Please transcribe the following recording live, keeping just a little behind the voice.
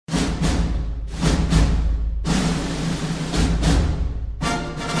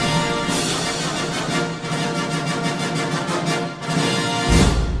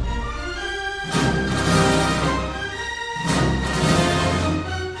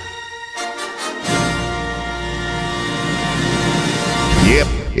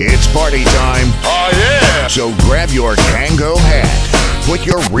party time. Oh, yeah. So grab your Kango hat, put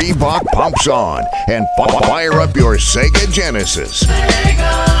your Reebok pumps on, and fire up your Sega Genesis.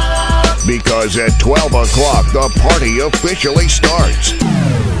 Because at 12 o'clock, the party officially starts.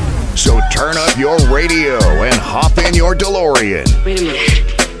 So turn up your radio and hop in your DeLorean. Wait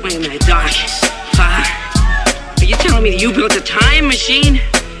a minute, Doc. Are you telling me that you built a time machine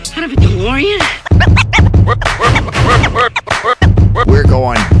out of a DeLorean? We're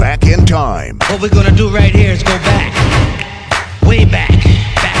going back in time. What we're gonna do right here is go back. Way back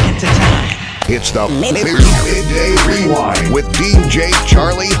into time. It's the Midday Rewind with DJ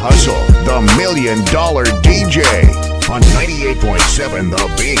Charlie Hustle, the $1 Million DJ, on 98.7 The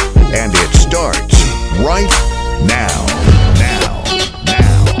Beat. And it starts right now.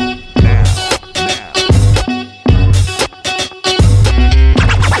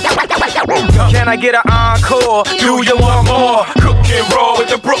 Can I get an encore? Do you want more? Cook and roll with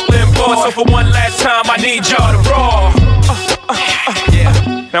the Brooklyn boys. So for one last time, I need y'all to roar. Yeah.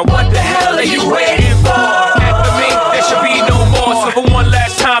 Now what the hell are you waiting for? After me, there should be no more. So for one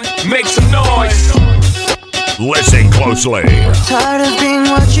last time, make some noise. Listen closely. Tired of being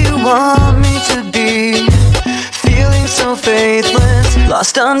what you want me to be. Feeling so faithless,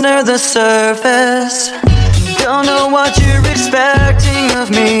 lost under the surface. Don't know what you're expecting of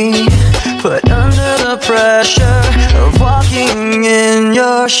me. Put under the pressure of walking in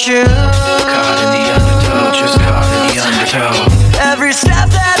your shoes. Caught in the undertow, just caught in the undertow. Every step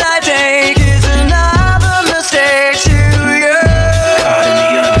that I take is another mistake to you. Caught in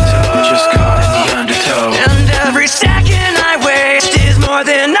the undertow, just caught in the undertow. And every second I waste is more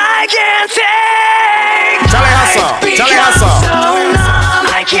than I can take. Charlie Hustle. So numb,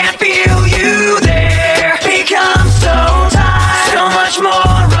 I can't feel you there. Become so tired, so much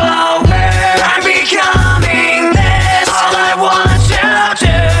more aware. I'm becoming this. All I want to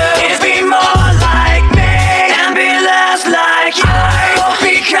do is be more like me and be less like you. I've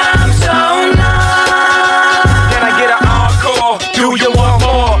become so numb. Can I get an encore? Do you want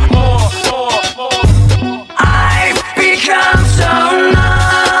more? I've become so numb.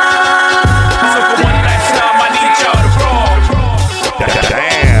 So for one last time, I need y'all to roar.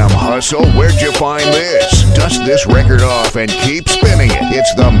 Damn, Hustle, where'd you find this? Dust this record off and keep spinning it.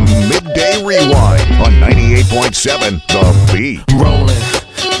 It's the Midday Rewind on 98.7 The Beat. Rolling,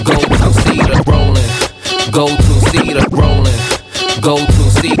 go to Cedar, rolling, go to Cedar, rolling, go to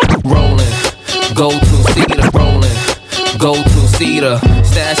Cedar, rolling, go to Cedar, rolling, go to Cedar,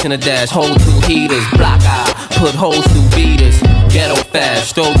 stash in a dash, hold two heaters, block out, put holes through beaters, ghetto fast,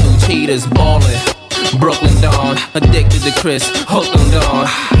 stroll through cheaters, ballin'. Brooklyn Dawn, addicted to Chris, hooked on Dawn,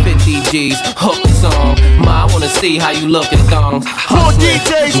 50 G's, hooked song. Ma, I wanna see how you look in thongs. Hustling,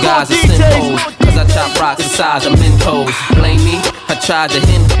 guys are sinful, cause I chop rocks the size of Mentos. Blame me, I tried to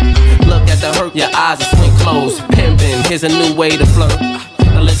hint. Look at the hurt, your eyes are swing closed. Pimpin', here's a new way to flirt.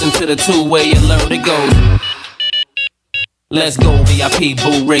 Now listen to the two-way alert, it goes. Let's go, VIP,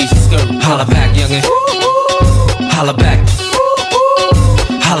 boo, raise your skirt. Holla back, youngin'. Holla back.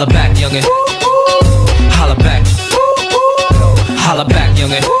 Holla back, youngin'. Holla back. Holla back,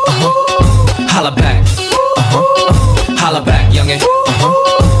 youngin'. Holla back. Holla back, youngin'.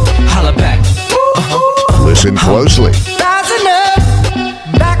 Holla back. Listen closely. Rising up,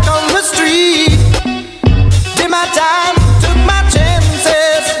 back on the street. Did my time, took my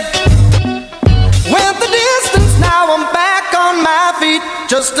chances. Went the distance, now I'm back on my feet.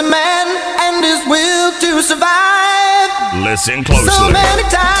 Just a man and his will to survive. Listen closely. So many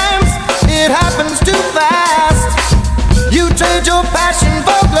times it happens too fast. You trade your passion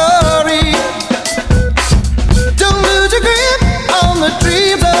for glory. Don't lose your grip on the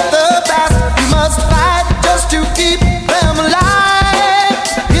dreams of the past. You must fight just to keep them alive.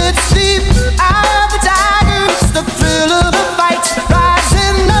 It's deep out of the tiger, it's the thrill of the fight.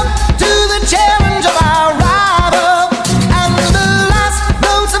 Rising up to the challenge of our rival. And the last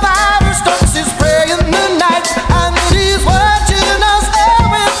known survivor stalks his prey in the night. And he's watching us there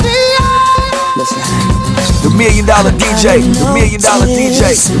with the eye. Listen. The $1 Million DJ, the $1 Million DJ,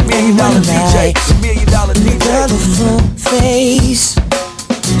 the $1 Million DJ, the $1 Million DJ. Colorful face.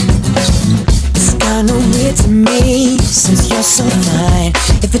 It's kinda weird to me since you're so fine.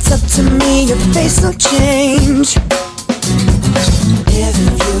 If it's up to me, your face will change. If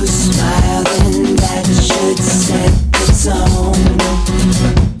you smile, then that should set the tone.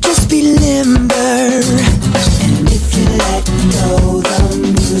 Just be limber, and if you let go, the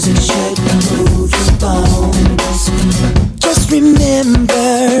music should move your bones. Just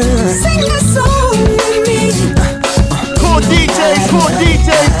remember, sing a song with me. Cool DJs, cool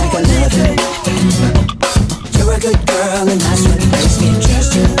DJs. You're a good girl, and that's what makes me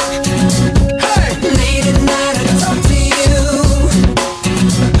trust you.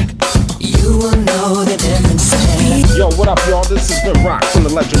 from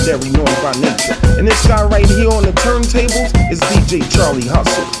the legendary Naughty by Nature. And this guy right here on the turntables is DJ Charlie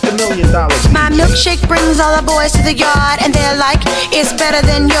Hustle, the $1 million DJ. My milkshake brings all the boys to the yard, and they're like, it's better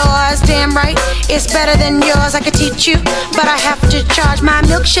than yours. Damn right, it's better than yours. I could teach you, but I have to charge. My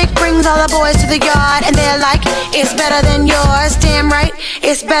milkshake brings all the boys to the yard, and they're like, it's better than yours. Damn right,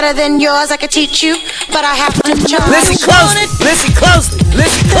 it's better than yours. I could teach you, but I have to charge. Listen closely, listen closely,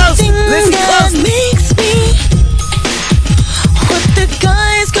 listen closely, listen closely. Makes me what the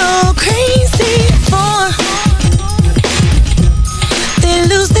guys go crazy for. They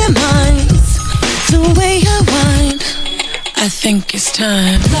lose their minds the way I whine. I think it's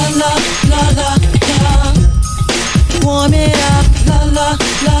time. La la la la la. Warm it up. La la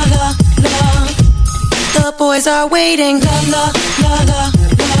la la la. The boys are waiting. La la la la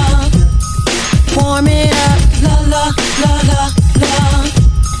la. Warm it up. La la la la la.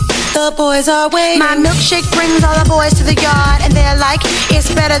 The boys are waiting. My milkshake brings all the boys to the yard, and they're like,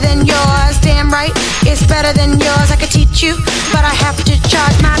 it's better than yours. Damn right, it's better than yours. I could teach you, but I have to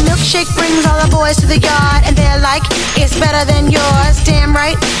charge. My milkshake brings all the boys to the yard, and they're like, it's better than yours. Damn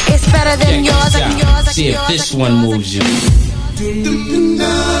right, it's better than yours. See if this one moves you.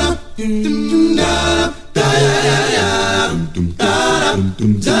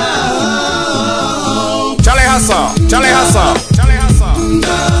 Charlie Hustle, Charlie Hustle, Charlie Hustle.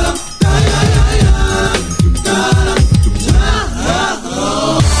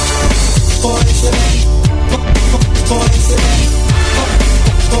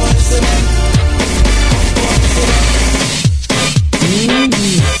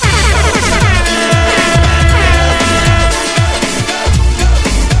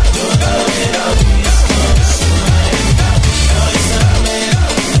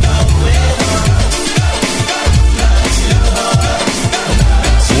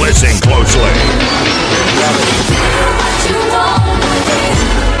 Listen closely.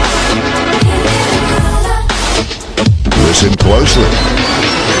 Listen closely.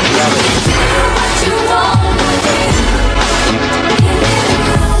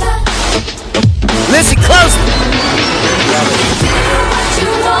 Listen closely.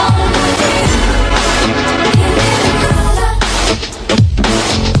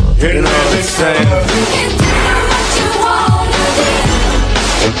 You know what I'm saying?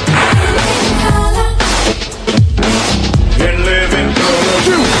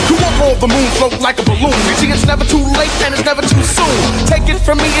 The moon float like a balloon. You see, it's never too late and it's never too soon. Take it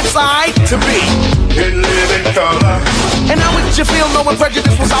from me, it's I to be. You live in color. And how would you feel knowing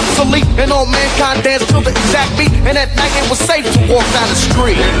prejudice was obsolete and all mankind danced to the exact beat? And at night it was safe to walk down the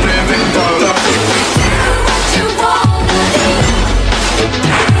street. You live in color.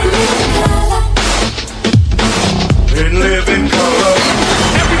 You live in color.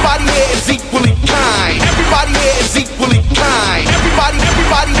 Everybody here is equally kind. Everybody here is equally kind. Everybody is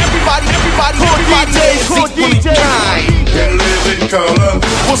equally kind. You live in color.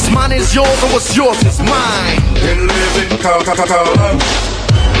 What's mine is yours and what's yours is mine. You live in color.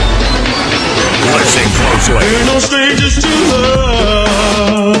 Listen closely. We're no strangers to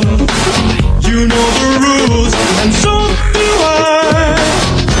love. You know the rules, and so do I.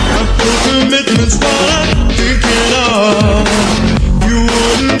 I feel commitment's what I'm thinking of. You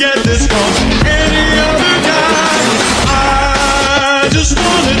wouldn't get this from any other guy. I just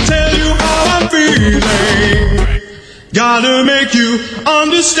wanna tell you how I'm feeling. Gotta make you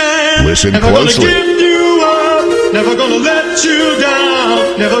understand. Listen never closely. Never gonna give you up. Never gonna let you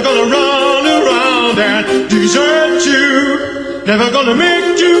down. Never gonna run around and desert you. Never gonna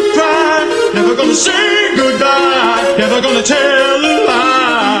make you cry. Never gonna say goodbye. Never gonna tell a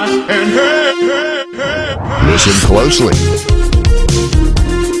lie and hurt. Listen closely.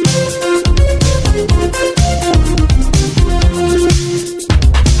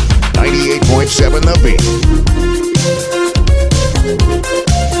 .7 The Beat.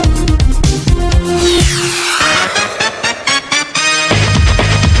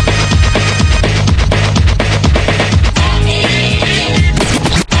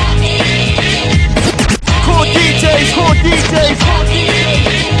 Cool DJs, cool DJs.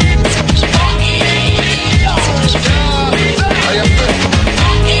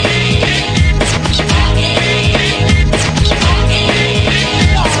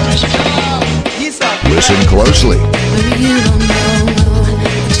 Listen closely. Maybe you don't know,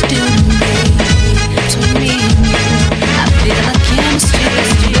 but you do to me. Between me and you, I feel like chemistry.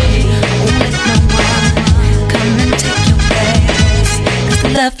 Won't let no one come and take your place. 'Cause the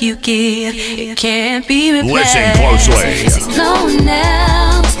love you give, it can't be replaced. Listen closely. See, no one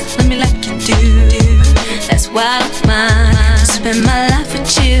else love me like you do. That's why I don't mind to spend my life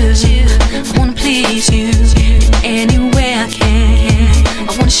with you. I wanna please you in any way I can.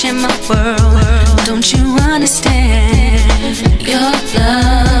 wish in my world. Don't you understand? Your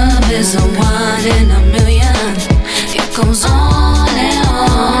love is a 1 in a million. It goes on and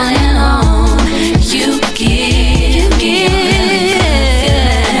on and on. You give me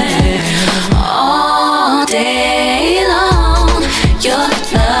all day long. Your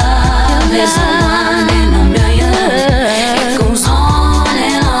love is a 1 in a million. It goes on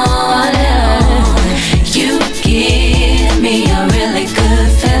and on and on. You give me a really good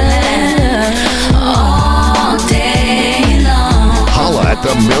feeling all day long. Holla at the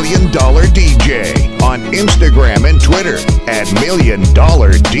 $1 Million DJ on Instagram and Twitter at $1 Million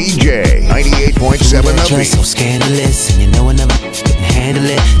DJ. 98.7 The Beat. So scandalous, and you know I never can handle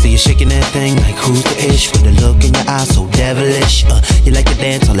it. So you're shaking that thing like who's the ish, with a look in your eyes so devilish. You like to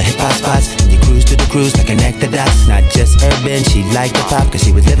dance on the hip hop spots, and you cruise to the cruise like connect the dots. Not just urban, she liked the pop, cause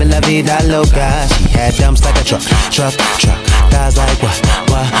she was living la vida loca. She had dumps like a truck. Thighs like what?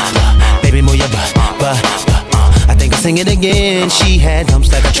 Baby, move your butt. I think I'll sing it again. She had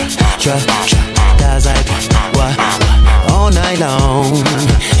dumps like a truck. Thighs like what? All night long.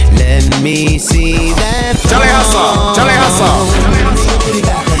 Let me see that. Charlie Hustle. Baby,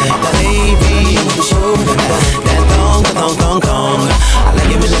 that thong. I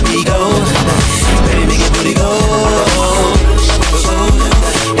like it when the beat go. Baby, make your booty go.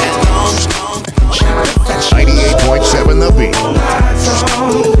 That thong. 98.7 The Beat.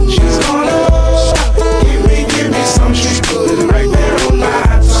 She's gonna give me some. She's put it right there on my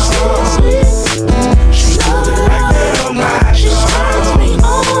tongue. She's put it right there on my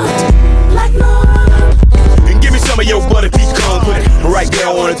tongue. And give me some of your butter peach gum. Put it right there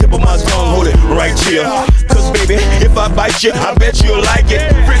on the tip of my tongue. Hold it right here. Cause baby, if I bite you, I bet you'll like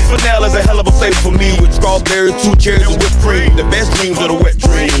it. French vanilla is a hell of a flavor for me, with strawberries, 2 cherries, and whipped cream. The best dreams are the wet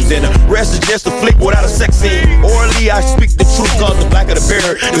dreams, and the rest is just a flick without a sex scene. Orally, I speak the truth, cause the blacker the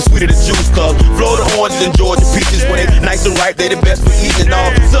berry, the sweeter the juice. Cause Florida oranges and Georgia peaches, when they nice and ripe, they the best for eating.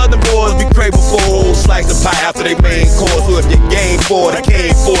 All Southern boys be craving for a whole slice of pie after they main course. So if you game for it, I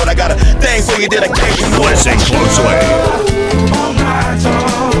came for it. I got a thing for you that I came for. Listen closely. On my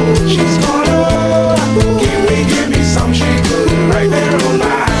tongue, she's gonna give me some. She put it right there on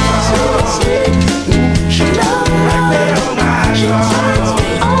my tongue. She put it right there on my tongue.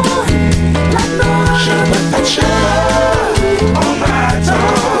 She put that sugar on my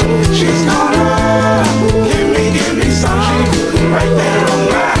tongue. She's gonna give me some. She put it right there on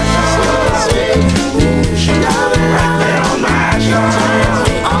my tongue. She put it right there on my tongue.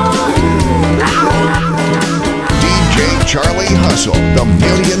 Charlie Hustle, the $1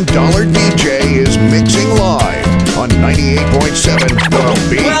 Million DJ, is mixing live on 98.7 The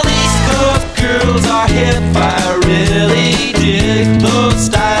Beat. Well, East Coast girls are hip. I really dig those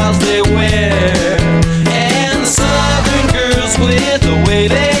styles they wear. And the Southern girls, with the way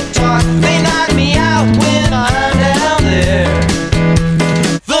they talk, they knock me out when I'm down there.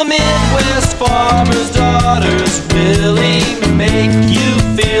 The Midwest farmers' daughters really make you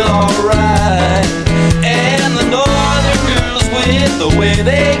feel alright. And the Northern girls, with the way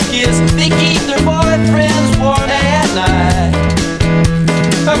they kiss, they keep their boyfriends warm at night.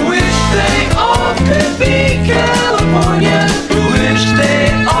 I wish they all could be California. I wish they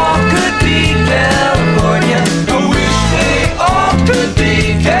all could be California. I wish they all could be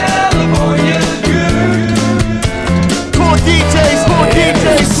California girls. Cool DJs.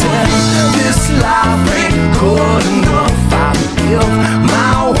 This life ain't good enough. I give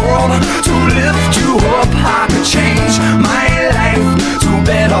my world to lift you up. I could change my life to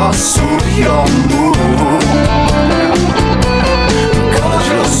better suit your mood. Cause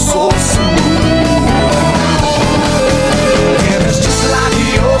you're so smooth. And it's just like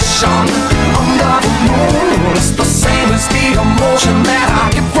the ocean under the moon. It's the same as the emotion that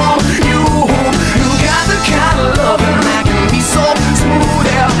I get from you. You got the kind of loving that can be so smooth.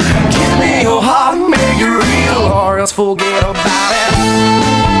 Yeah. Give me your heart, make it real, or else forget about it.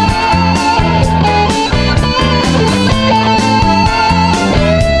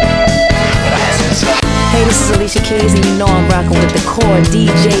 Hey, this is Alicia Keys, and you know I'm rocking with the core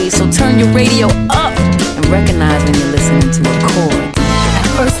DJs. So turn your radio up and recognize when you're listening to a core. At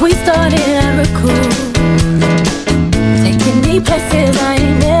first we started at Raccoon, taking me places I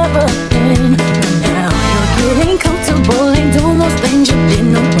ain't never been. Now you're getting comfortable and doing those things you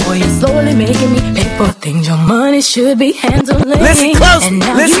didn't know. Boy, you're slowly making me pay for things your money should be handling. Listen close, and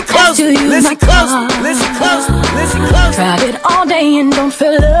now listen you close, have to use listen my close, car. listen close, listen close. Drive it all day and don't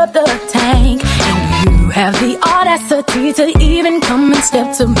fill up the tank. And you have the audacity to even come and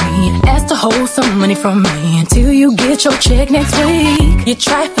step to me, ask to hold some money from me until you get your check next week. You're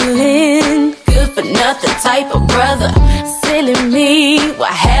trifling, good for nothing type of brother. Silly me,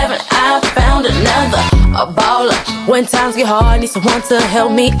 why haven't I found another? A baller. When times get hard, need someone to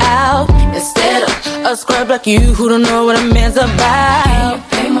help me out instead of a scrub like you who don't know what a man's about. Can you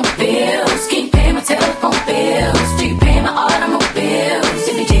pay my bills? Can you pay my telephone bills? Do you pay my automobiles?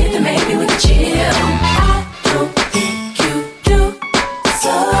 If you did, then maybe we could chill. I don't think you do,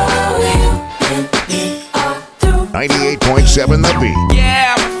 so you are through. 98.7 The Beat.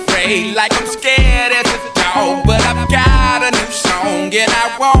 Yeah, I'm afraid, like I'm scared as a dog, but I've got a new song and I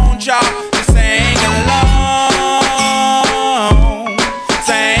want y'all to sing along,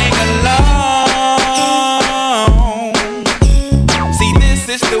 sing along. See, this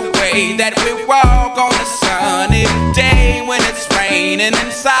is the way that we walk on a sunny day when it's raining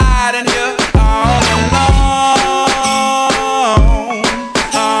inside and you're all alone,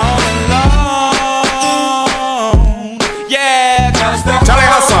 all alone. Yeah, 'cause the Charlie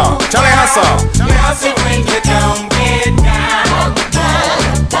Hustle, Charlie Hustle. loves it when you don't get down,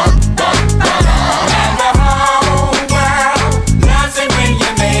 and the whole world loves it when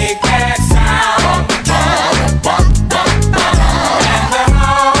you make that sound, and the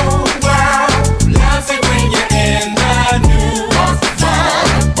whole world loves it when you're in the news,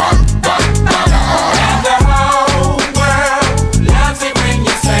 and the whole world loves it when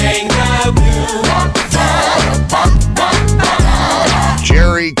you sing the blues.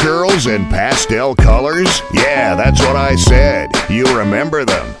 Jerry curls and pastel colors? Yeah, that's what I said. You remember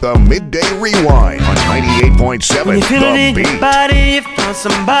them. The Midday Rewind on 98.7 When you feel it The in your Beat. body, you found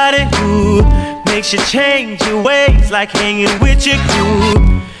somebody who makes you change your ways, like hanging with your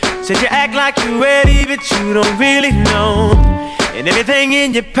crew. Said you act like you're ready, but you don't really know. And everything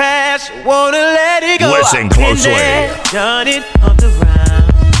in your past, you wanna let it go. Listen I've been closely. there, done it, humped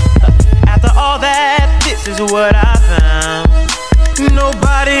around. After all that, this is what I found.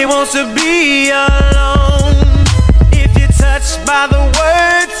 Nobody wants to be alone. If you're touched by the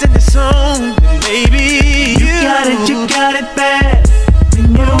words in the song, then maybe you got it bad.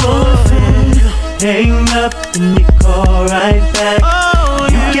 When you're on the phone, hang up and you call right back. Oh,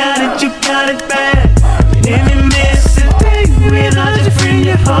 you got it bad. And if you miss a thing without your friend,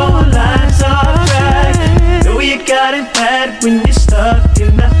 your whole life's off track. Know you got it bad when you're stuck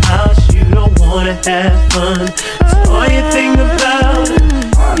in the house. You don't wanna have fun. That's all you think about.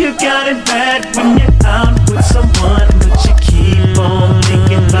 You got it bad when you're out with someone, but you keep on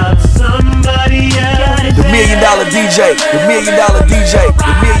thinking about somebody else. The $1 million DJ, the $1 million DJ, the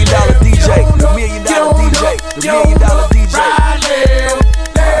 $1 million DJ, the $1 million DJ, the $1 million DJ.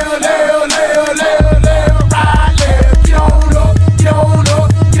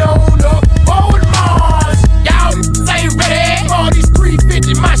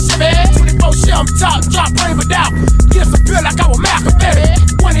 Top drop, rain without. Yes, I feel like I was Malcolm, baby.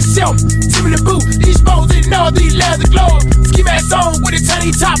 When it's self, Timmy the boot, these bows didn't know these leather gloves. Ski mask on with a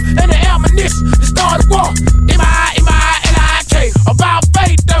tiny top and the ammunition to start a war. M-I-L-I-K, about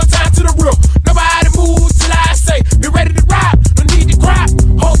faith, no time to the real. Nobody moves till I say, be ready to ride, no need to cry.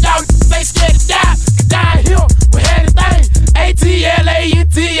 Hold y'all, they scared to die. Cause down here, we had a thing.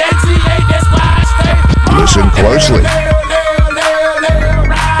 A-T-L-A-N-T-A-T-A, that's why I stay. Listen closely.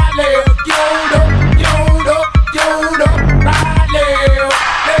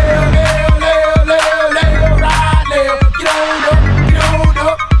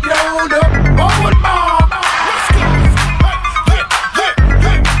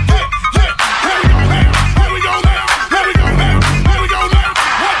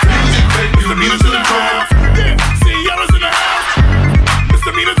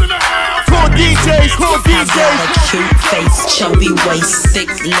 Cute face, chubby waist, thick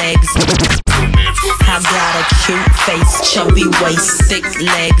legs. I got a cute face, chubby waist, thick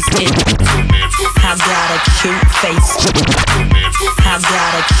legs. I got a cute face. I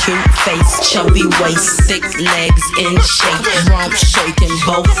got a cute face, chubby waist, thick legs in shape. Rump shaking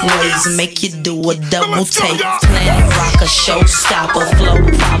both ways, make you do a double take. Planet rocker, showstopper, flow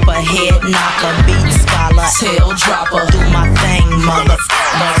popper, head knocker, beat scholar, tail dropper. Do my thing, mother.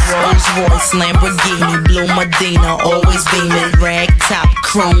 My Rolls Royce, Lamborghini, Blue Medina, always beaming, rag top,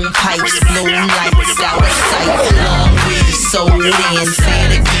 chrome pipes, blue lights, out of sight. Long weed, sold in, say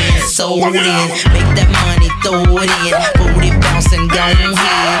it again, sold in. Make that money, throw it in, booty bouncing, don't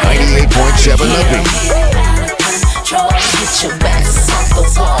hit. 98.7 The Beat. Get your back off the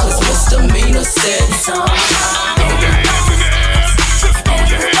wall, cause misdemeanor said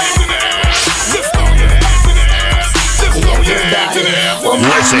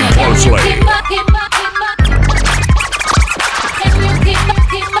Listen closely.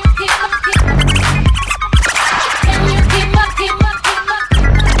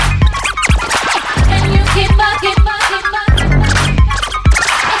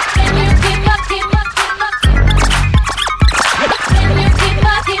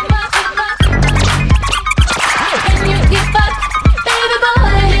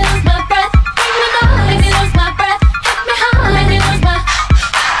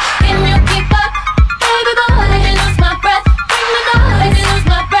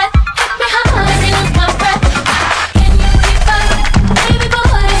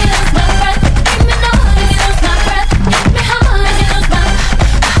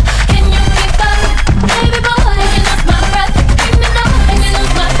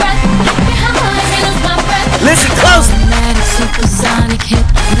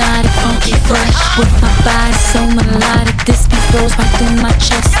 goes right through my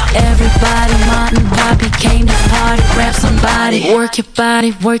chest. Everybody, Martin, Bobby came to party. Grab somebody, work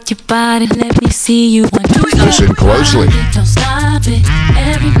your body, let me see you. Listen closely. Don't stop it.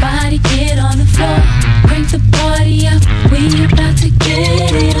 Everybody get on the floor. Crank the party up. We about to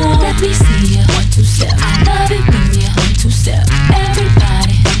get it on. Let me see ya. 1, 2 step. I love it when you 1, 2 step.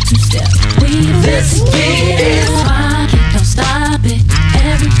 Everybody 1, 2 step. Let's get it on. Don't stop it.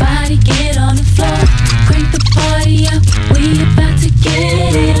 Everybody get on the floor. Crank the party up. We about to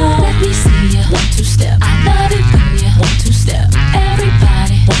get it on. Let me see ya. 1, 2 step. I love it when you 1, 2 step.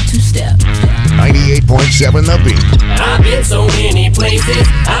 Everybody 1, 2 step. 98.7 The Beat. I've been so many places,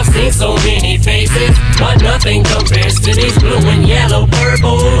 I've seen so many faces, but nothing compares to these blue and yellow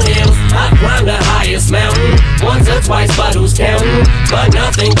purple hills. I've climbed the highest mountain, once or twice, but who's counting? But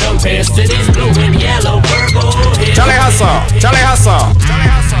nothing compares to these blue and yellow purple hills. Charlie Hustle, Charlie Hustle, Charlie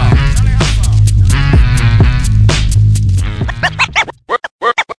Hustle.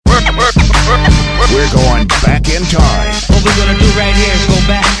 We're going back in time. What we're gonna do right here is go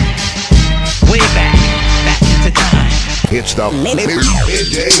back, way back into time. It's the Midday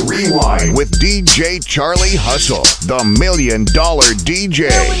Rewind with DJ Charlie Hustle, the $1 Million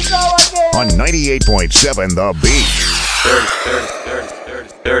DJ. On 98.7 The Beat.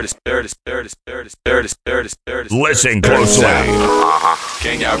 Listen closely.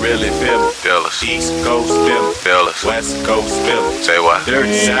 Can y'all really feel it? Feel us. East Coast feel it. Feel us. West Coast feel it. Say what?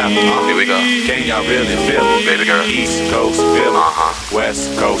 Dirty South. Here we go. Can y'all really feel it? Baby girl. East Coast feel it. West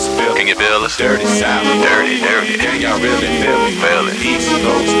Coast feel it. Can you feel us? Dirty South. Dirty. Can y'all really feel it? Feel it. East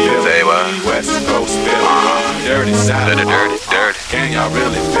Coast feel it. Say what? West Coast feel it. Dirty South. Dirty. Can y'all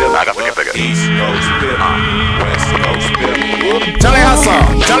really feel it? I got to East Coast feel it. West Coast feel it. Charlie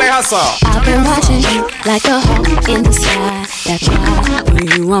Hustle, Charlie Hustle. I've been watching you like a hawk in the sky. That's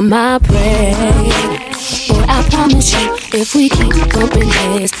why you are my prey. Boy, I promise you, if we keep bumping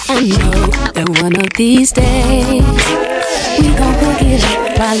heads, I know that one of these days we gon' hook it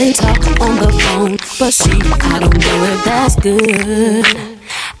up while and talk on the phone. But see, I don't know if that's good.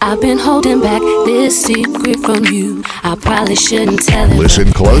 I've been holding back this secret from you. I probably shouldn't tell it.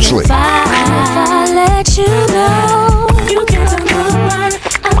 Listen closely. If I let you know, you can turn around.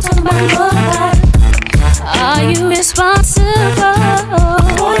 I'm talking about your body. Are you responsible?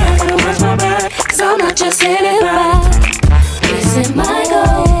 Boy, I gotta watch my back, 'cause I'm not just anybody. Is it my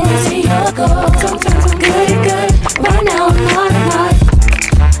goal? Is it your goal? Sometimes I'm good. Right now I'm not.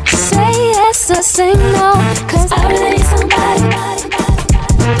 Say yes or say no, 'cause I really need somebody.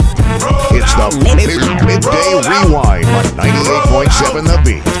 It's the Midday Rewind on 98.7 The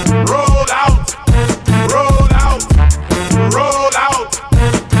Beat. Roll out, roll out, roll out,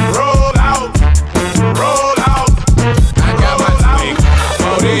 roll out, roll out. I got my swing,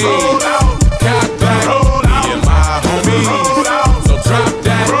 roll out, got back, roll out, me and my homies. Roll out, so drop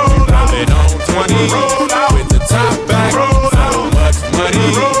that, roll out, it on 20, roll out, with the top back, roll out, so much money,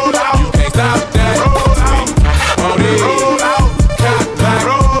 roll out, you can't stop that. Roll out, roll out, got back,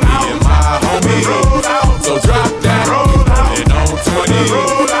 roll out, me and my homies. Roll out, so drop that, roll out, it on 20,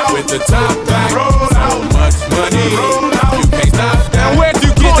 roll out, with the top back, roll out, so much money, roll out, you can't stop that. Where'd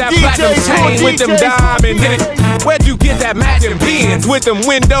you get that platinum chain with them diamonds in it? Where'd you get that matching pins with them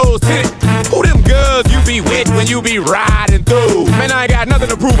windows tinted? Who them girls you be with when you be riding through? Man, I ain't got nothing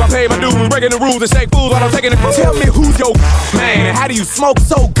to prove. I pay my dues, breaking the rules and shake fools while I'm taking it. Tell me who's your man? How do you smoke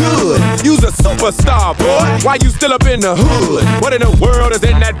so good? You's a superstar, boy. Why you still up in the hood? What in the world is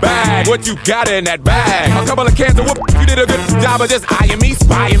in that bag? What you got in that bag? A couple of cans of whoop. You did a good job of just eyeing me,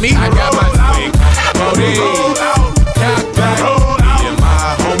 spying me. I got my swing, roll out, got back, roll out, me and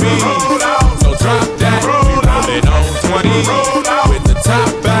my homies. Roll out, so drop that, roll out, it on 20, roll out, with the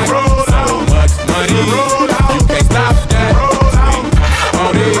top back, roll out, so much money, roll out, you can't stop that. Roll out,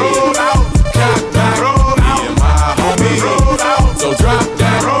 roll out, got back, roll out, me and my homies. Roll out, so drop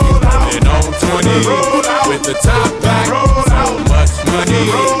that, roll out, it on 20, roll out, with the top back, roll out, so much money,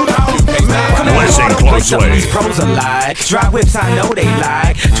 roll out, you can't stop that. Listen closely. These pros are lie. Drive whips, I know they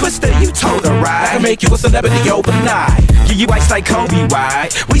lie. Twister, you told a ride. I can make you a celebrity overnight. Give you ice like Kobe,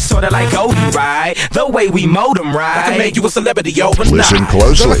 right? We sorta like Kobe, right? The way we mold them, right? I can make you a celebrity overnight. Listen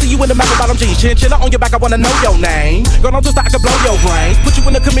closely. Girl, I see you in the mouth bottom jeans, chinchilla on your back, I wanna know your name. Girl, don't just I can blow your brains. Put you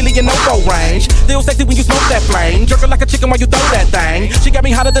in the chameleon no-go range. Still sexy when you smoke that flame. Jerking like a chicken while you throw that thing. She got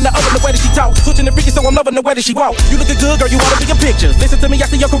me hotter than the oven, the way that she talk. Switching the freaky, so I'm loving the way that she walk. You looking good, girl, you wanna be in pictures. Listen to me, I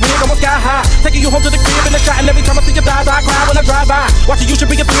see your career going sky high. Taking you home to the crib in the shot, and every time I see your thighs, I cry when I drive by. Watching you should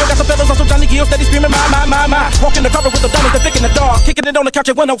be a thrill. Got some fellas on some Johnny Gill, steady screaming, my. Walk in the cover with the diamonds that thick in the dark. Kicking it on the couch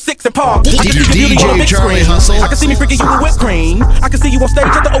at 106 and Park. DJ Charlie Hustle. I can see me freaking you with whipped cream. I can see you on stage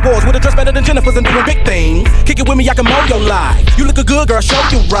at the awards with a dress better than Jennifer's and doing big things. Kick it with me, I can mow your life. You look a good girl, show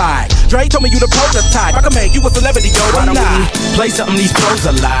you right. Dre told me you the prototype. I can make you a celebrity, yo. Why don't we play something these pros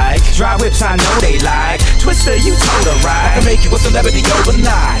alike? Drive whips, I know they like. Twister, you told her right. I can make you a celebrity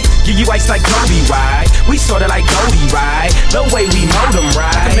overnight. Give you ice like Kobe, right? We sorta like Goldie, right? The way we mow them, right?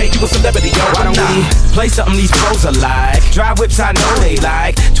 I can make you a celebrity overnight. Why don't we play something these pros alike? Drive whips, I know they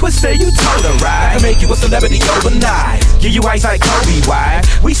like. Twister, you told her right. I can make you a celebrity overnight. Give you ice like Kobe, right?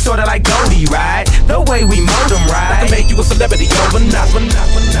 We sorta like Goldie, right? The way we mow them, right? I can make you a celebrity overnight.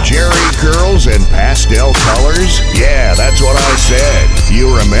 Jerry curls and pastel colors? Yeah, that's what I said. You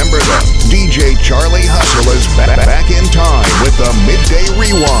remember them. DJ Charlie Hustle is back in time with the Midday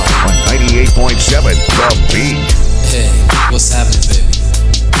Rewind on 98.7 The Beat. Hey, what's happening, baby?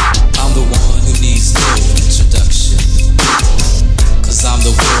 I'm the one who needs no introduction. Cause I'm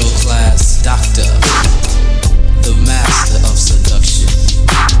the world-class doctor, the master of seduction.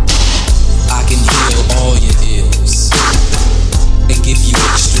 I can heal all your ills and give you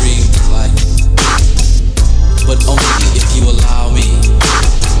extreme delight, but only if you allow me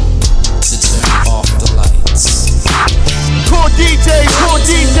to turn off the lights. Cool DJ, cool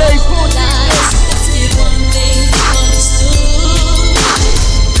DJ, cool DJ. Let's get one thing understood.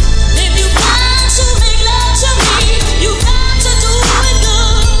 If you want to make love to me, you got to do it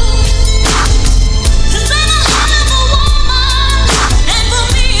good. 'Cause I'm a hell of a woman, and for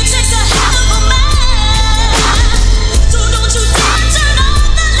me it takes a hell of a man. So don't you dare turn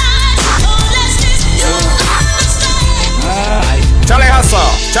off the lights, unless this you understand. Charlie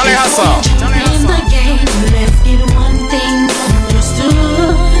Hustle, Charlie Hustle. In the game, let's get one thing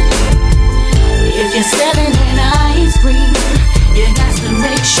understood. If you're selling that ice cream, you got to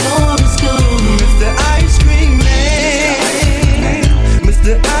make sure it's good. Mr. Ice Cream Man,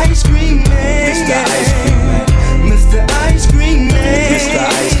 Mr. Ice Cream Man, Mr. Ice Cream Man, Mr. Ice Cream Man, Mr.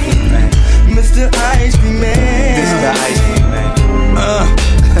 Ice Cream Man, Mr. Ice Cream Man, Mr. Ice Cream Man.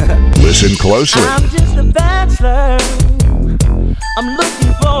 Listen closely. I'm just a bachelor. I'm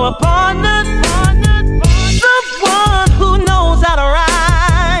looking for a partner, someone who knows how to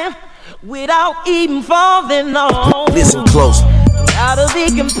rhyme without even falling on. Listen close. Gotta be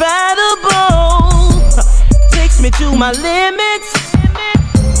compatible. Takes me to my limits.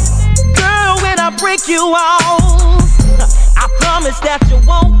 Girl, when I break you off, I promise that you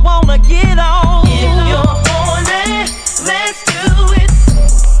won't wanna get on. If you're horny, let's do it.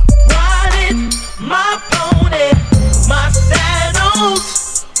 Ride it, my pony, my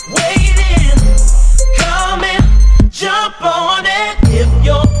saddle's waiting. Come and jump on it. If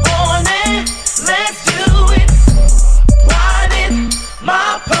you're horny, let's do it. Ride it,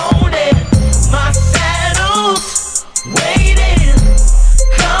 my pony, my saddle's waiting.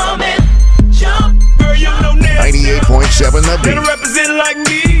 Come and jump. Girl, you know now. 98.7 The Beat. Better represent like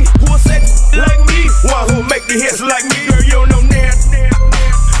me. Who'll sex like me? One who'll make the hits like me. Girl, you know now.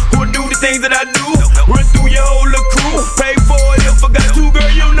 Who'll do the things that I do? Run through your whole little crew. Pay for it if I got to. Girl,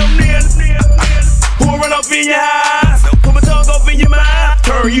 you know now. Who'll run off in your eyes? Put my tongue off in your mind.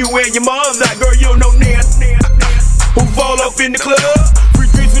 Turn you and your mom's out. Girl, you know now. Who fall off in the club? Free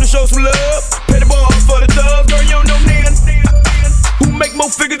drinks for the show some love. Pay the ball for the thugs. Girl, you know now. Who make more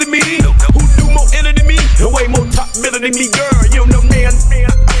figures than me? Who do more enter than me? And way more top biller than me? Girl, you know now.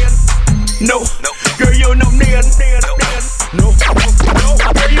 No, girl, you know now. No.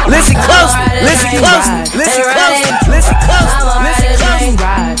 Listen close, listen close, listen close, listen close, listen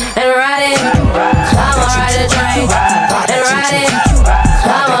close. And ride it, I'ma ride a train, and ride it,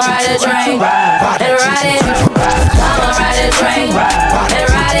 I'ma ride a train, and ride it, I'ma ride a train, and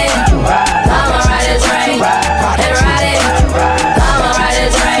ride it, I'ma ride a train, and ride it, I'ma ride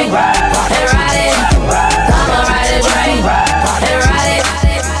a train, and ride it, I'ma ride a train, and ride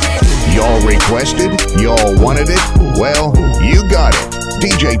it. Y'all requested? Y'all wanted it? Well, you got it.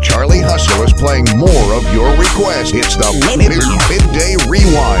 DJ Charlie Hustle is playing more of your requests. It's the Midday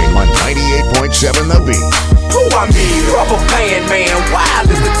Rewind on 98.7 The Beat. Who I mean? Rubber band man, wild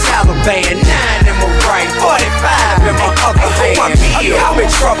as the Taliban. 9 in my right, 45 in my other hand. I'm in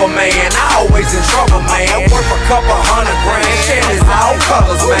trouble, man. I always in trouble, man. Worth a couple $100,000. Shit is all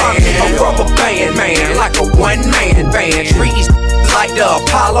colors, man. A rubber band man, like a one-man band. Trees like the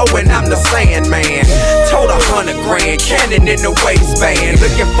Apollo and I'm the Sandman. Told $100,000, cannon in the waistband.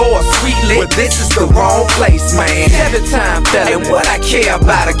 Looking for a sweet lick, but this is the wrong place, man. 7-time felon, what I care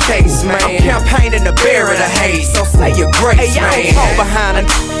about a case, man. I'm campaigning to bury the hate, so say your grace, man. I don't talk behind a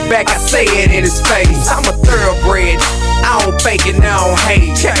back, I say it in his face. I'm a thoroughbred, I don't fake it, I don't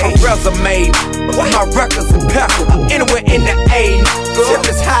hate. Check my resume, my records and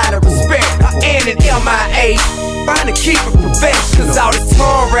trying to keep it professional. Cause all this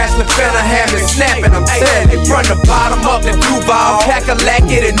tongue wrestling finna have me snapping. I'm telling you, from the bottom up to Duval, Cackalack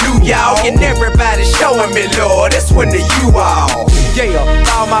it and New York, and everybody showing me, Lord, it's when the you all.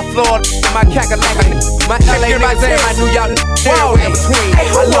 Yeah, all my Florida, my Cackalack, my LA niggas and my New York niggas in between. I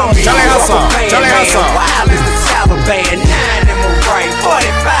love me. Charlie Hustle. Wild is the Taliban, 9 in my right,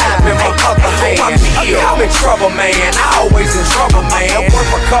 45 in my other hand. I'm in trouble, man. I always in trouble, man.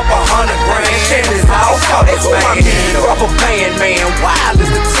 Worth a couple $100 grand. Shit is all colors, man. Rubber band, man. Wild is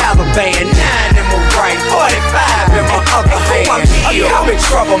the Taliban, 9 in my right, 45 in my other hand. I'm in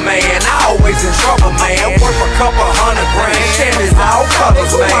trouble, man. I always in trouble, man. Worth a couple $100 grand. Shit is all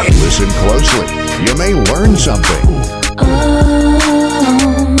colors, man. Listen closely. You may learn something.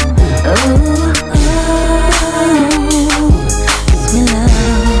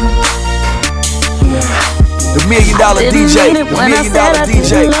 The $1 million DJ, the $1 million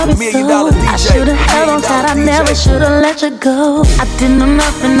DJ, the $1 million DJ. I should've held on tight, I never should've let you go. I didn't know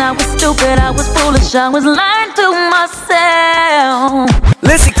nothing, I was stupid, I was foolish, I was lying to myself.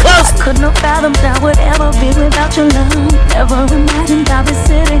 Listen close. I couldn't have fathomed I would ever be without your love. Never imagined I'd be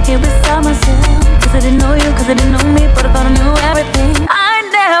sitting here beside myself. Cause I didn't know you, cause I didn't know me, but I thought I knew everything. I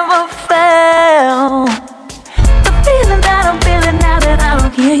never felt the feeling that I'm feeling now that I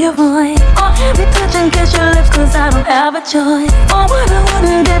don't hear your voice. Or have you touch and kiss your lips cause I don't have a choice. Or what I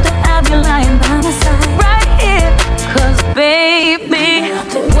wouldn't get to have you lying by my side right here. Cause baby,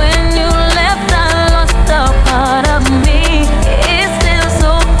 when you left I lost a part of me. It's still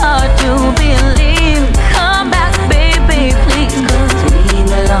so hard to believe. Come back baby please, cause we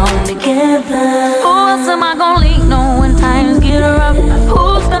belong together. Who else am I gonna lean on when times get rough?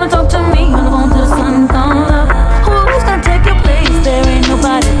 Who's gonna talk to me on the phone till the sun comes up? Who's gonna take your place? There ain't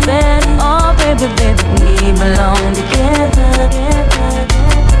nobody better. Oh baby, baby, we belong together.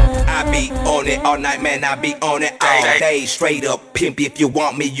 I be on it all night, man, I be on it all day. Straight up pimp, if you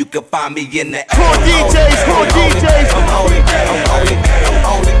want me, you can find me in the Poor DJs, poor DJs. I'm on it, I'm on it, I'm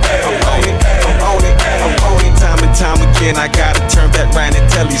on it, I'm on it, I'm on it, I'm on it. Time and time again, I gotta turn back round and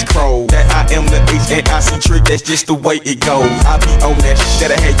tell these crows that I am the H&I-C trick, that's just the way it goes. I be on that shit,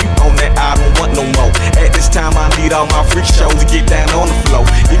 that I had you on that, I don't want no more. At this time, I need all my freak shows to get down on the floor.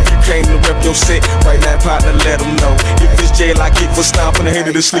 If you came to rep your set, right now, partner, let them know. If it's jail, I kick for stomping the head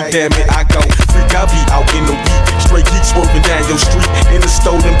of the sleep, damn it, I go. Freak, I be out in the week, straight geek swerving down your street. In the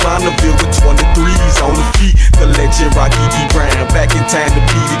stolen Bonneville with 23s on the feet. The legend Rocky E. Brown, back in time to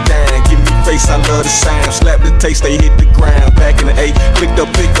beat it down. Give me face, I love the sound. Slap the taste, they hit the ground. Back in the A, clicked up,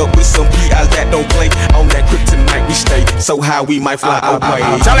 pick up with some PIs that don't play. On that kryptonite we stay, so high we might fly away.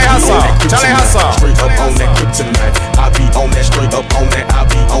 Charlie Hustle, Charlie Hustle. Straight up on that kryptonite. I be on that, straight up on that. I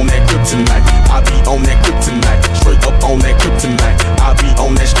be on that kryptonite. I be on that kryptonite. Straight up on that kryptonite. I be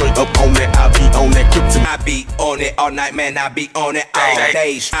on that, straight up on that. I be on that kryptonite. I be on it all night, man, I be on it all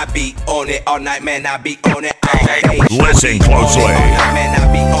day. I be on it all night, man, I be on it all day. Listen closely. All night, man,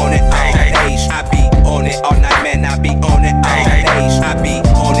 I be on it all day. I be on it all night, man, I be on it all day. I be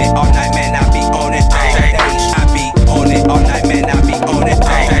on it all night, man, I be on it all day. I be on it all night, man, I be on it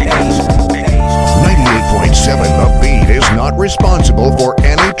all day. 98.7 The Beat is not responsible for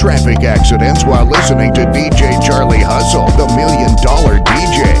any traffic accidents while listening to DJ Charlie Hustle, the $1 million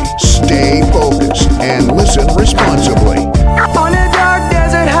DJ. Stay focused and listen responsibly. On a dark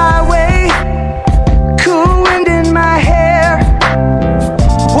desert highway, cool wind in my hair,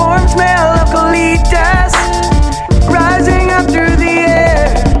 warm smell of colitas rising up through the air.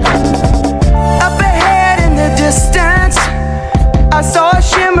 Up ahead in the distance, I saw a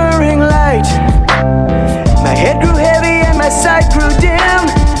shimmering light. My head grew heavy and my sight grew dim.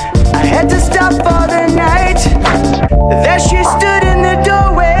 I had to stop for the night. There she stood in the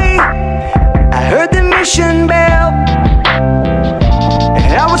doorway. I heard the mission bell.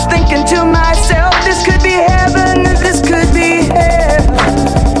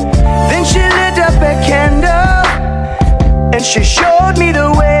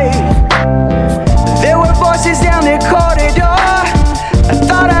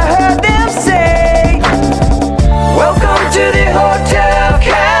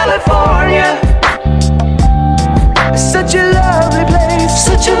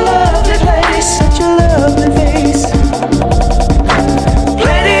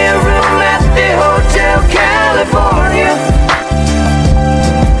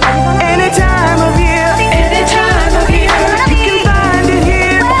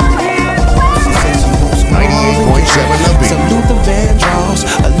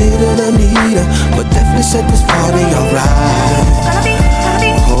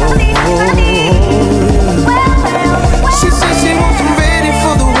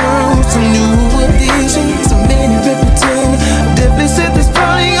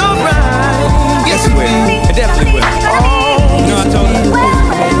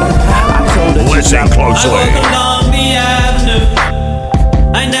 closely. Along the avenue,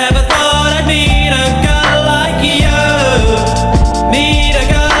 I never thought I'd meet a girl like you. Meet a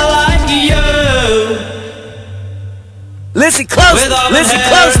girl like you. Listen close, listen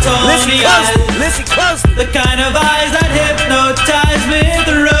close, listen close, listen close. The kind of eyes that hypnotize me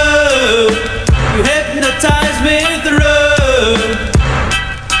through. You hypnotize me through.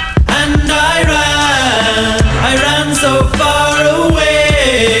 And I ran so far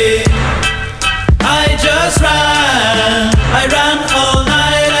away. I just ran, I ran all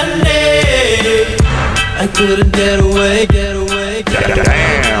night and day. I couldn't get away, get away, get away.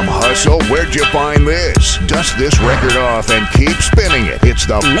 Damn, Hustle, where'd you find this? Dust this record off and keep spinning it. It's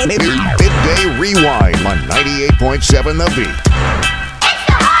the Midday Rewind on 98.7 The Beat.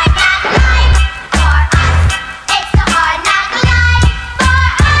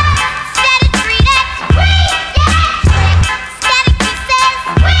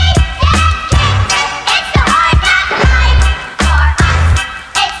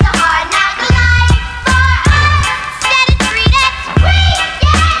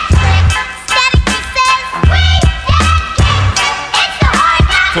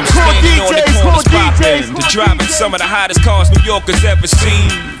 From standing on the corners popping to driving some of the hottest cars New Yorkers ever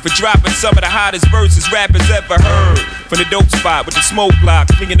seen, for dropping some of the hottest verses rappers ever heard, from the dope spot with the smoke block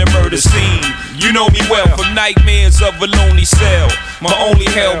flinging the murder scene. You know me well from nightmares of a lonely cell. My only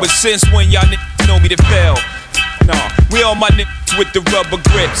hell was since when y'all niggas know me to fail. Nah, we all my niggas with the rubber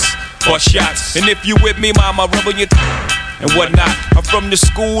grips or shots, and if you with me, mama, rub on your and whatnot. I'm from the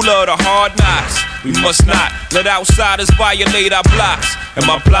school of the hard knocks. We must not let outsiders violate our blocks. And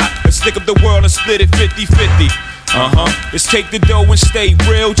my plot, let's stick up the world and split it 50-50. Let's take the dough and stay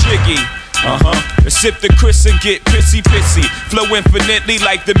real jiggy. Let's sip the Chris and get pissy. Flow infinitely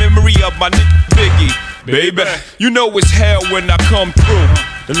like the memory of my nigga Biggie. Baby, you know it's hell when I come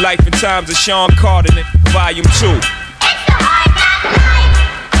through. The life and times of Sean Carter, Volume 2.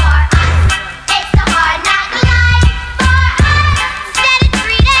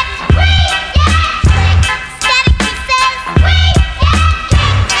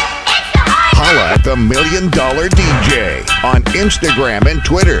 At the $1 Million DJ on Instagram and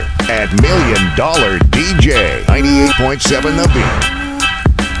Twitter at $1 Million DJ. 98.7 The Beat.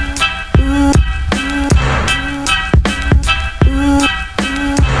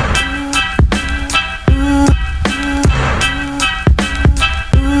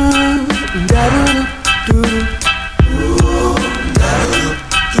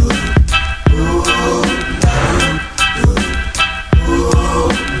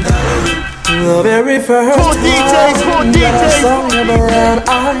 The very first time that I saw your brown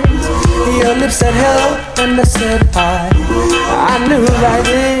eyes, your lips said hello and I said hi. I knew right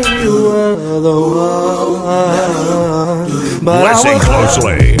then you were the one. But listen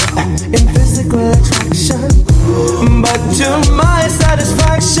closely. In physical attraction, but to my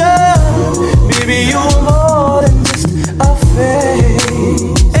satisfaction, baby, you're more than just a face.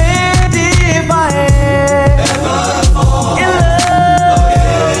 And if I ever fall in love,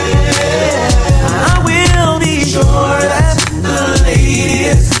 sure that the lady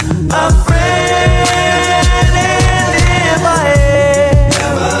is a friend. And if I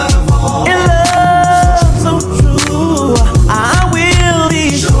ever fall in love so true, I will be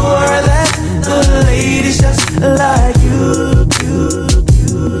sure that the lady's just like you.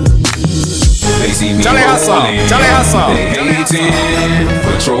 They see me Charlie Hustle, they hating,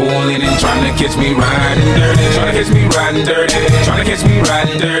 patrolling and trying to catch me riding dirty, trying to catch me riding dirty, trying to catch me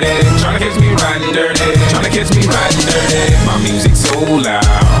riding dirty, trying to catch me riding dirty, trying to catch me riding dirty. My music so loud,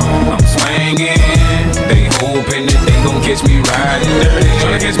 I'm swinging. They hoping that they gon' catch me riding dirty,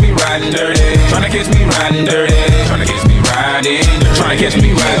 trying to catch me riding dirty, trying to catch me riding dirty, trying to catch me riding, trying to catch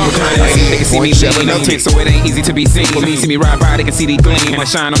me riding dirty. They can see me lean on tick, so it ain't easy to be seen. When me see me ride by, they can see the gleam. I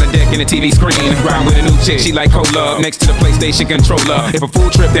shine on the deck in the TV screen. Ride with a new chick, she like cola, next to the PlayStation controller. If a full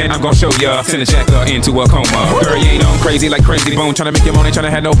trip, then I'm gon' show ya. Send a jacker into a coma. Girl, you ain't on crazy like Crazy Bone, tryna make your money, tryna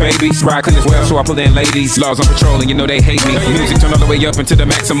have no babies. Ride clean as well, so I pull in ladies. Laws on patrol, and you know they hate me. Music turn all the way up into the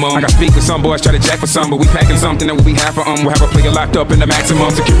maximum. I got speakers, some boys try to jack for some, but we packing something that will be half for We'll have a player locked up in the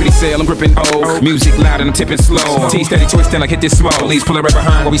maximum security cell. I'm gripping O. Music loud and I'm tipping slow. T steady twisting like hit this small. Police pulling right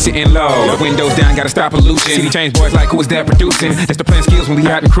behind while we sitting low. Windows down, gotta stop pollution. City change boys like who is that producing? That's the plan skills when we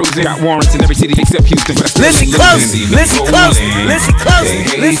out and cruising. Got warrants in every city except Houston, but I still listen close, listen close, listen close,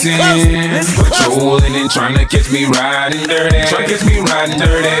 listen close, listen close. Patrolling and trying to catch me riding dirty, trying to catch me riding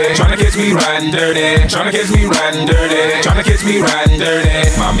dirty, trying to catch me riding dirty, trying to catch me riding dirty, trying to catch me riding dirty.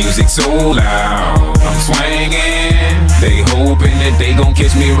 My music so loud, I'm swinging. They hoping that they gon'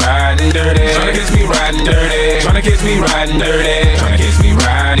 catch me riding dirty, trying to catch me riding dirty, trying to catch me riding dirty, trying to catch me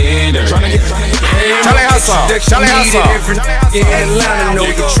riding dirty. Charlie Hustle. In Atlanta, know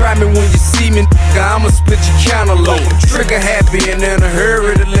you try me when you see me, I'ma split your cantaloupe. Trigger happy and in a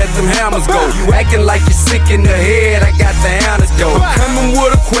hurry to let them hammers go. You acting like you're sick in the head, I got the antidote. Coming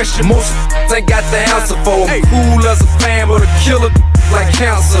with a question, most ain't got the answer for. I'm cool as a fan, but a killer like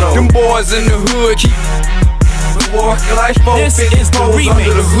cancer though. Them boys in the hood keep walking like 450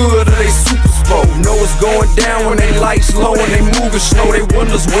 under the hood of they super sport. Know it's going down when they lights low and they moving slow. They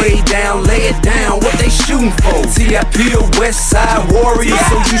windows way down, lay it down. What they shooting for? TIP a West Side Warrior,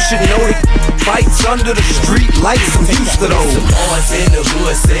 so you should know they fights under the street lights. I'm used to those. Some boys in the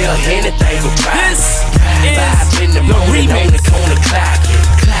hood sell anything for price. Vibe in the morning on the corner clocking.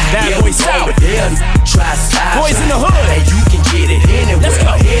 Bad boy South. Try style. Boys in the hood. And you can get it anywhere. Let's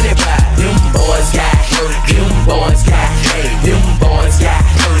go. Anybody. Them boys got hurt. Them boys got hate. Them boys got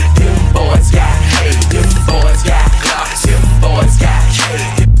hurt. Them boys got hate. Them boys got clocks. Them boys got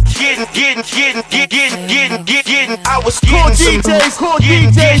hate. Getting. I was getting some.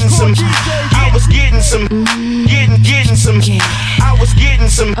 Getting some. I was getting some. Getting some. I was getting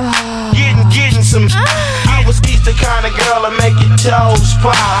some. Getting some. I was the kind of girl that make your toes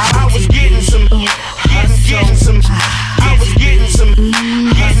pop. I was getting some. Getting some. I was getting some.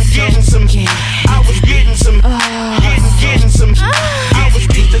 Getting some. I was getting some. Getting some. I was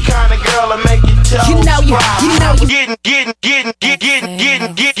the kind of girl that make your toes pop. I was getting.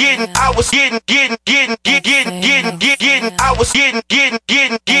 I was getting. I was getting.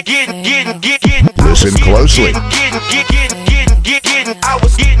 Listen closely. I was getting. I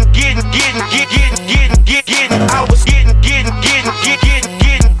was getting. I was getting.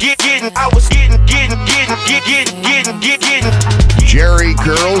 Jerry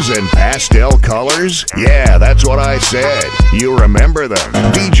curls and pastel colors? Yeah, that's what I said. You remember them.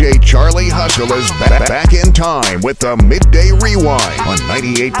 DJ Charlie Hustle is back in time with the Midday Rewind on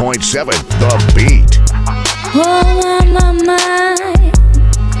 98.7 The Beat. Oh, my,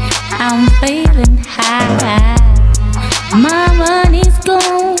 I'm feeling high. My money's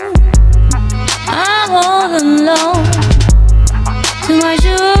gone. I'm all alone. Too much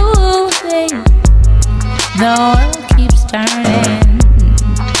losing. The world keeps turning.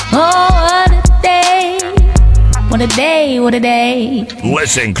 Oh, what a day. What a day, what a day.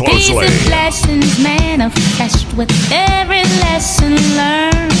 Listen closely. These blessings manifest with every lesson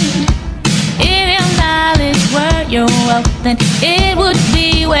learned. If your knowledge were your wealth, then it would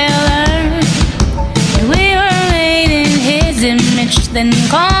be well earned. If we were made in His image, then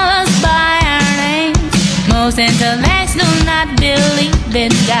call us by our names. Most intellects do not believe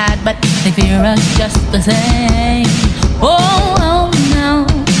in God, but they fear us just the same. Oh, no,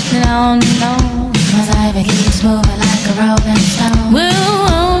 no, no. My life keeps moving like a rolling stone.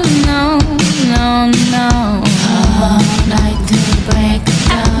 Oh, no, no, no. All night to break the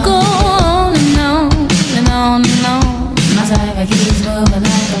dawn. I go on and on and on. My life keeps moving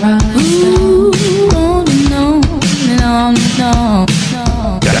like a rolling stone. Ooh, on and on and on.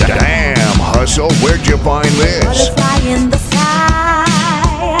 Damn, Hustle, where'd you find this? Butterfly in the sky,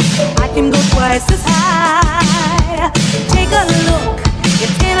 I can go twice as high. Take a look,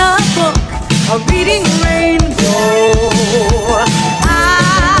 it's in a book, a reading rainbow.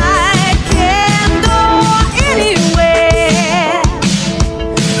 I can go anywhere.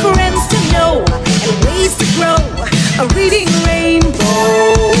 Friends to know and ways to grow, a reading rainbow.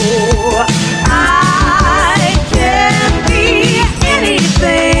 I can be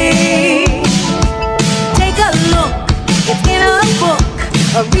anything. Take a look, it's in a book,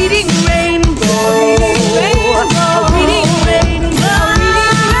 a reading rainbow. A reading rainbow.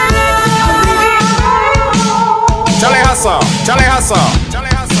 Charlie Hustle.